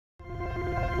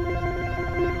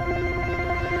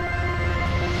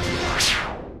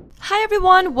Hi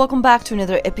everyone, welcome back to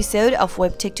another episode of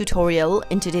Webtech Tutorial.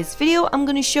 In today's video, I'm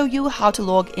going to show you how to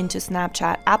log into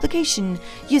Snapchat application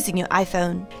using your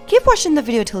iPhone. Keep watching the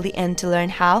video till the end to learn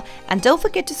how, and don't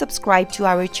forget to subscribe to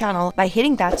our channel by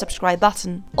hitting that subscribe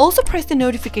button. Also press the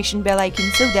notification bell icon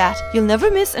so that you'll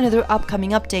never miss another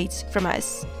upcoming update from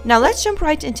us. Now let's jump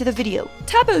right into the video.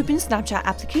 Tap open Snapchat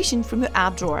application from your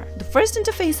app drawer. The first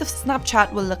interface of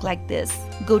Snapchat will look like this.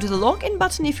 Go to the login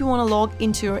button if you want to log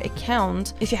into your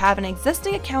account. If you have an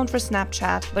existing account for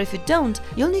Snapchat, but if you don't,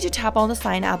 you'll need to tap on the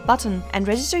sign up button and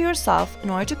register yourself in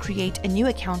order to create a new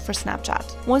account for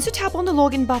Snapchat. Once you tap on the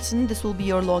login button, this will be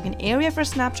your login area for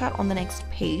Snapchat on the next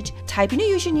page. Type in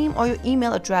your username or your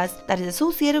email address that is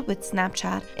associated with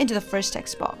Snapchat into the first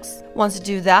text box. Once you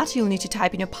do that, you'll need to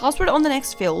type in your password on the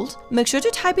next field. Make sure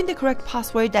to type in the correct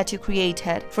password that you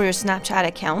created for your Snapchat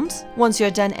account. Once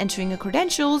you're done entering your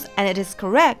credentials and it is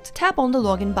correct, tap on the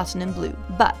login button in blue.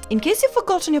 But in case you've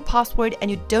forgotten your password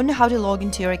and you don't know how to log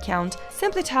into your account,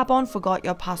 simply tap on Forgot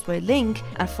Your Password link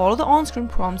and follow the on-screen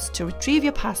prompts to retrieve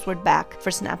your password back for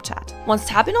Snapchat. Once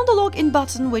tapping on the login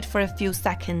button, wait for a few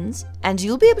seconds and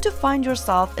you'll be able to find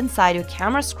yourself inside your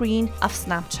camera screen of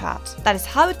Snapchat. That is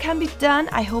how it can be done.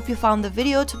 I hope you found the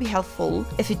video to be helpful.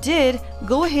 If you did,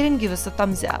 go ahead and give us a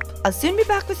thumbs up. I'll soon be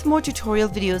back with more tutorial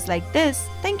videos like this.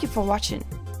 Thank you for watching.